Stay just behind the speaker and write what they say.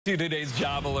To today's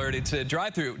job alert, it's a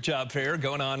drive-through job fair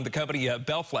going on. The company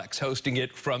Belflex hosting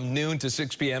it from noon to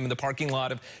 6 p.m. in the parking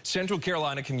lot of Central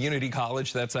Carolina Community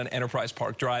College. That's on Enterprise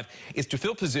Park Drive. It's to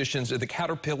fill positions at the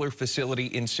Caterpillar facility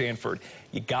in Sanford.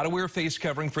 You got to wear a face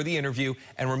covering for the interview,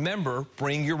 and remember,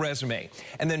 bring your resume.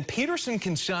 And then Peterson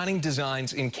Consigning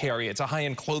Designs in Cary. It's a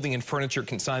high-end clothing and furniture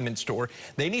consignment store.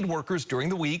 They need workers during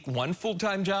the week, one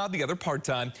full-time job, the other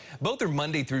part-time. Both are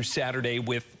Monday through Saturday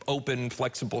with open,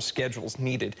 flexible schedules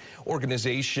needed.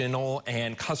 Organizational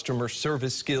and customer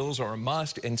service skills are a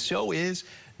must, and so is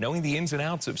knowing the ins and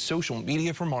outs of social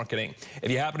media for marketing.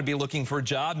 If you happen to be looking for a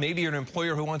job, maybe you're an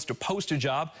employer who wants to post a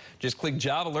job, just click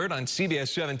Job Alert on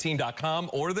CBS17.com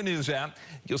or the news app.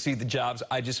 You'll see the jobs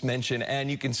I just mentioned,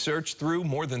 and you can search through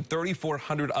more than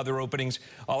 3,400 other openings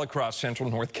all across Central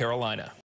North Carolina.